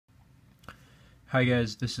Hi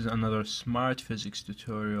guys, this is another SmartPhysics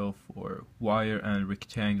tutorial for wire and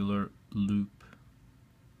rectangular loop.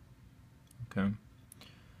 Okay,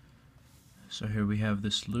 so here we have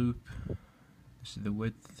this loop. This is the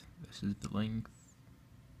width, this is the length.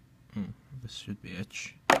 This should be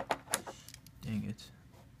h. Dang it.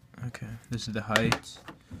 Okay, this is the height,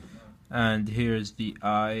 and here's the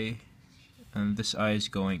eye, and this eye is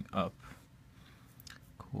going up.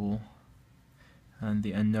 Cool. And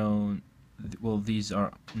the unknown, well, these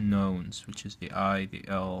are knowns, which is the I, the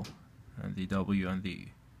L, and the W, and the...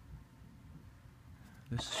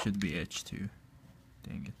 This should be H2.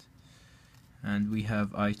 Dang it. And we have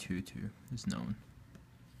I2 too, is known.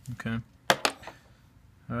 Okay.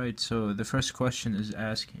 Alright, so the first question is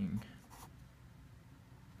asking,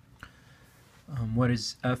 what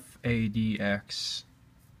is FADX,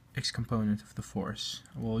 x component of the force?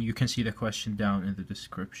 Well, you can see the question down in the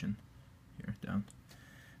description. Here, down.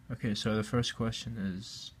 Okay, so the first question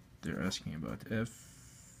is, they're asking about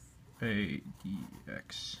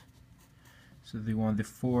FADX. So they want the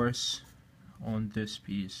force on this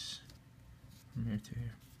piece from here to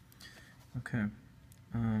here. Okay.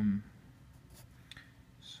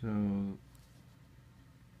 So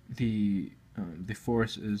the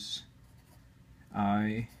force is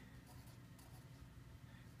I1,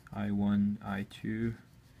 I2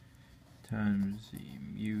 times the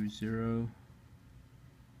mu0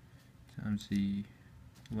 times the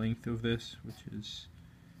length of this, which is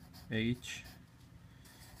h,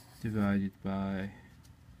 divided by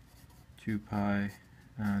 2 pi,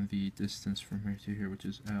 and the distance from here to here, which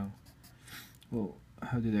is L. Well,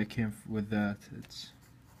 how did I come with that? It's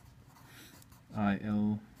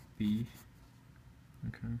ILB.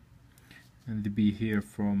 Okay. And the B here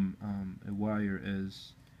from a wire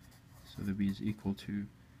is, so the B is equal to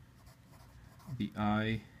the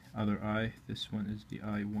I, other I, this one is the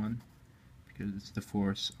I1, because it's the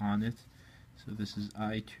force on it. So this is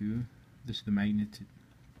I2, this is the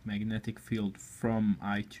magnetic field from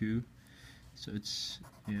I2, so it's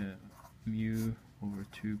mu over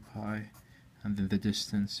 2 pi, and then the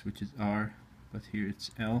distance, which is R, but here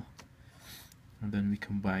it's L, and then we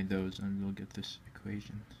combine those and we'll get this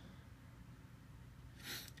equation.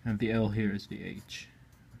 And the L here is the H.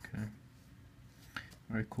 Okay.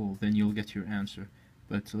 Alright, cool. Then you'll get your answer.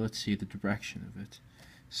 But let's see the direction of it.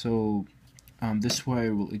 So this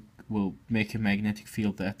wire will make a magnetic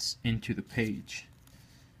field that's into the page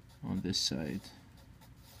on this side.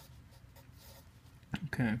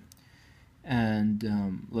 Okay. And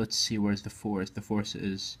let's see, where's the force? The force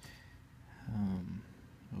is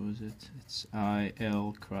what was it? It's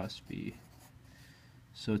IL cross B.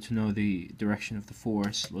 So to know the direction of the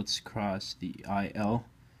force, let's cross the IL,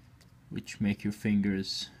 which make your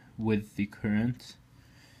fingers with the current.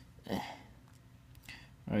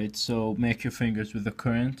 Alright, so make your fingers with the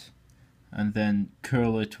current and then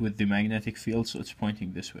curl it with the magnetic field so it's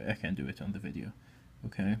pointing this way. I can't do it on the video.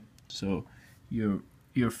 Okay, so your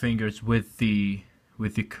fingers with the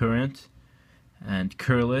current and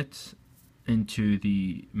curl it into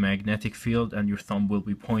the magnetic field, and your thumb will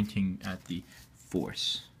be pointing at the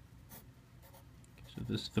force. So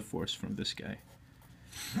this is the force from this guy.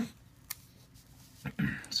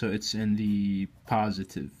 So it's in the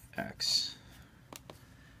positive x.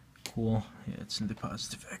 Cool. Yeah, it's in the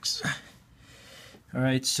positive x.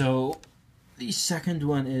 Alright, so the second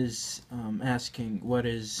one is asking what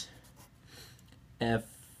is FBCX,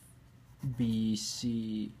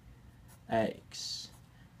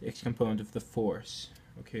 the x component of the force,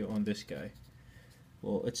 okay, on this guy.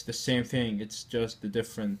 Well, it's the same thing, it's just the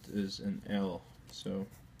difference is in L. So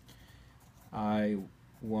I1,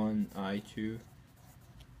 I2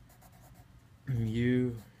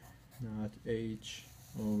 mu not h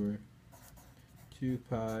over 2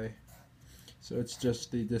 pi. So it's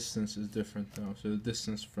just the distance is different now. So the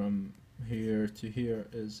distance from here to here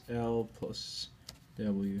is L plus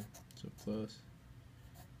W. So plus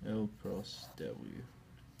L plus W.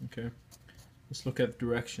 Okay. Let's look at the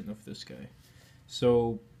direction of this guy.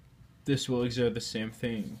 So this will exert the same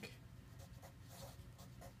thing.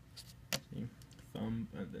 See? Thumb,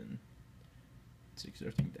 and then it's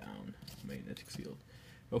exerting down magnetic field.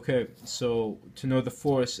 Okay, so to know the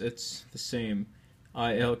force, it's the same.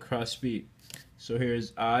 IL cross B. So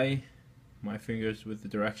here's I, my fingers with the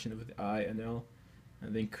direction of the I and L,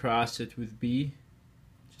 and then cross it with B,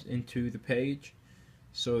 just into the page.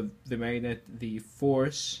 So the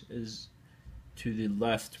force is to the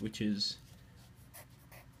left, which is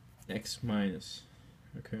x minus.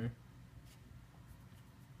 Okay.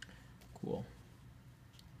 Cool.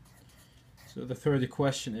 So the third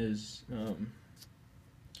question is,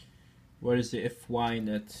 what is the Fy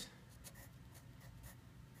net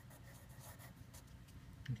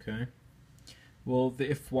Okay. Well, the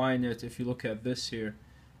if y net, if you look at this here,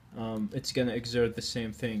 it's gonna exert the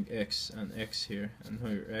same thing, x and x here, and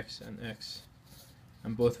here x and x,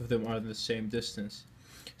 and both of them are the same distance.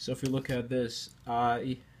 So if you look at this,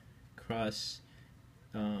 I cross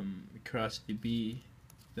the b,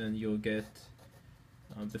 then you'll get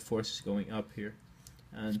the force is going up here,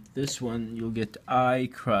 and this one you'll get I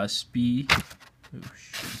cross b. Oh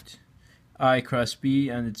shoot! I cross b,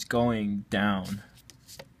 and it's going down.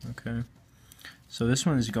 Okay. So this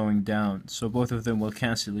one is going down, so both of them will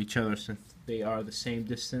cancel each other since they are the same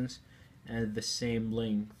distance and the same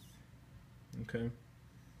length. Okay,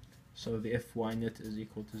 so the Fy net is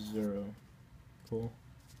equal to 0. Cool.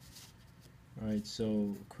 Alright,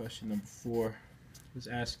 so question number 4 is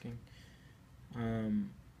asking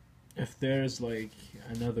if there's like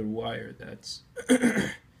another wire that's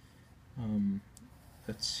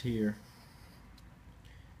that's here,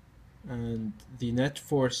 and the net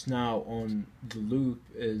force now on the loop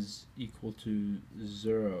is equal to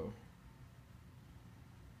 0.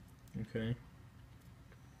 Okay.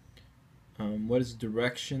 What is the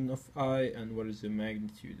direction of I, and what is the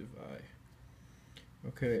magnitude of I?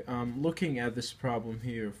 Okay, looking at this problem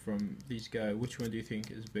here from these guys, which one do you think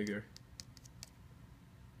is bigger?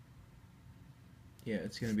 Yeah,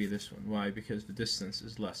 it's going to be this one. Why? Because the distance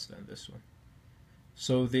is less than this one.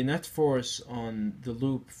 So the net force on the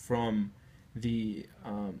loop from the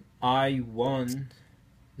I1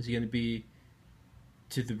 is going to be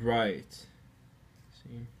to the right.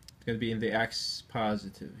 See? It's going to be in the x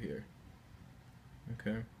positive here.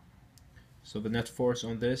 Okay. So the net force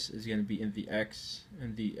on this is going to be in the x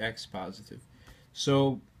positive.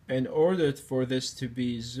 So in order for this to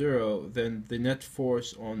be 0, then the net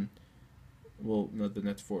force on, well, not the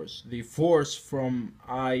net force, the force from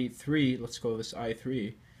I3, let's call this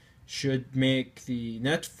I3, should make the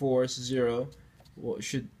net force 0. Well,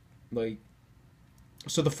 should, like,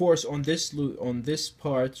 so the force on this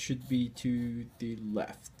part should be to the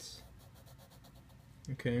left.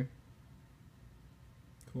 Okay.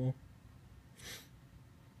 Cool.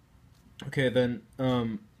 Okay, then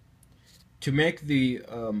to make the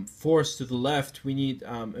force to the left, we need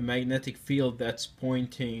a magnetic field that's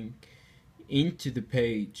pointing into the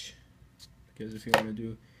page, because if you want to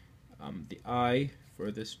do the I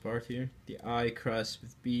for this part here, the I cross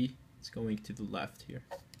with B, it's going to the left here.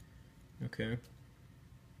 Okay.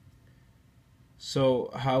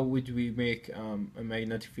 So how would we make a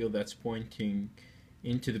magnetic field that's pointing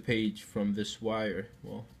into the page from this wire?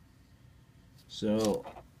 Well, so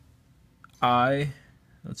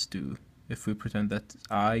let's do, if we pretend that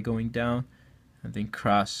I going down, and then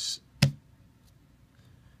cross,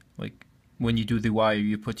 like when you do the wire,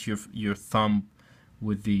 you put your thumb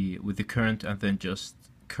with the current and then just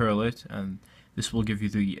curl it, and this will give you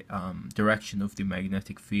the direction of the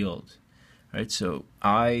magnetic field. Right, so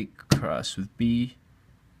I cross with B,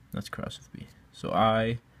 let's cross with B. So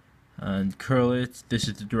I and curl it, this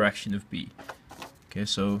is the direction of B. Okay,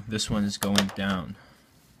 so this one is going down.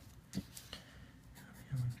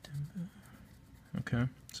 Okay,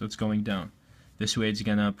 so it's going down. This way it's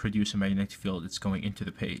gonna produce a magnetic field, it's going into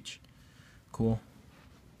the page. Cool.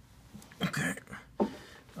 Okay.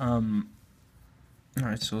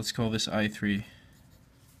 Alright, so let's call this I3.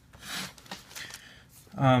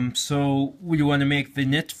 So we want to make the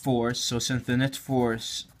net force, so since the net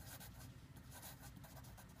force,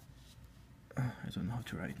 I don't know how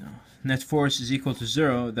to write now, net force is equal to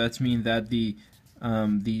 0, that means that the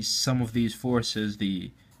sum of these forces,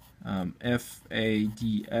 the FADX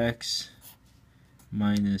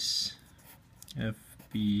minus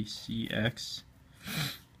FBCX,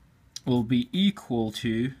 will be equal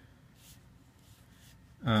to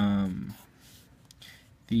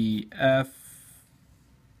the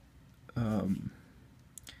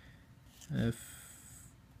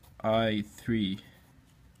Fi3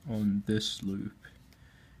 on this loop.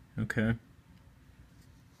 Okay.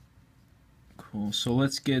 Cool. So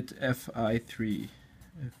let's get Fi3.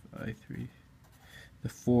 The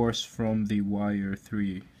force from the wire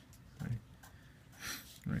 3. Right.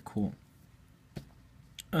 Right, cool.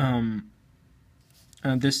 And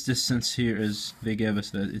this distance here is, they gave us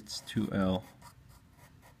that it's 2L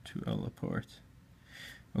apart.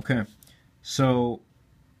 Okay, so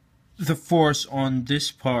the force on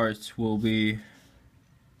this part will be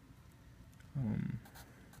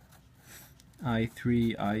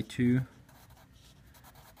I3, I2,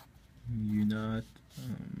 U naught,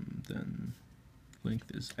 then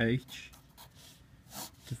length is H,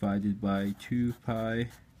 divided by 2 pi,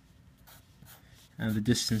 and the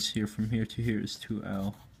distance here from here to here is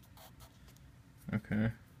 2L.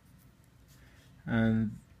 Okay,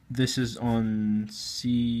 and this is on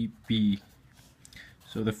CB.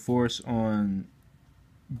 So the force on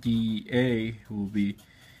DA will be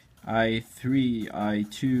I3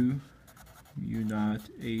 I2 mu naught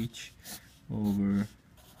H over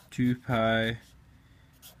 2 pi,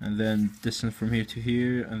 and then distance from here to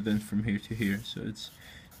here, and then from here to here. So it's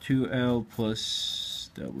 2L plus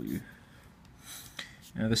W.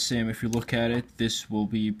 And the same, if you look at it, this will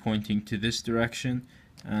be pointing to this direction,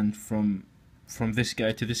 and from this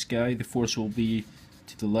guy to this guy, the force will be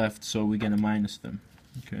to the left, so we're gonna minus them.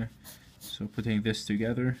 Okay, so putting this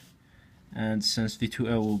together, and since the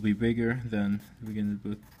 2L will be bigger, then we're gonna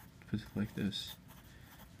put it like this: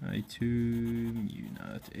 I2 mu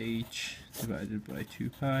naught H divided by 2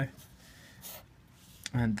 pi,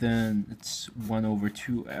 and then it's 1 over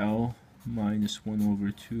 2L minus 1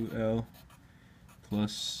 over 2L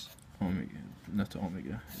plus omega, not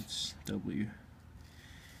omega, it's W.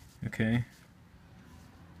 Okay.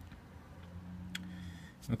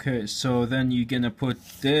 Okay, so then you're gonna put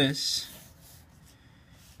this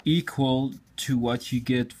equal to what you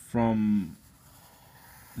get from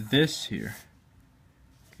this here.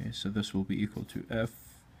 Okay, so this will be equal to F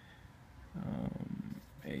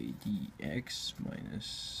ADX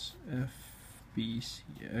minus F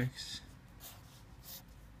BCX.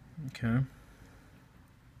 Okay.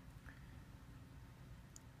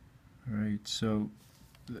 Alright, so,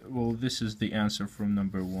 well, this is the answer from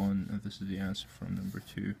number 1, and this is the answer from number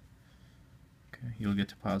 2. Okay, you'll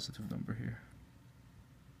get a positive number here.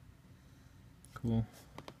 Cool.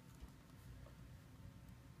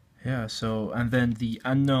 Yeah, so, and then the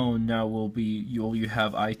unknown now will be, you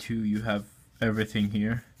have I2, you have everything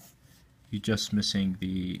here. You're just missing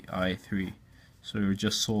the I3. So you're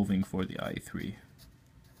just solving for the I3.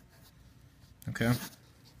 Okay,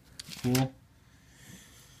 cool.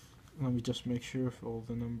 Let me just make sure if all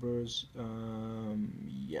the numbers,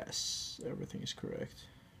 yes, everything is correct.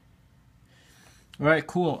 Alright,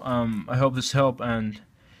 cool. I hope this helped, and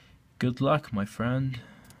good luck, my friend.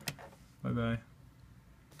 Bye bye.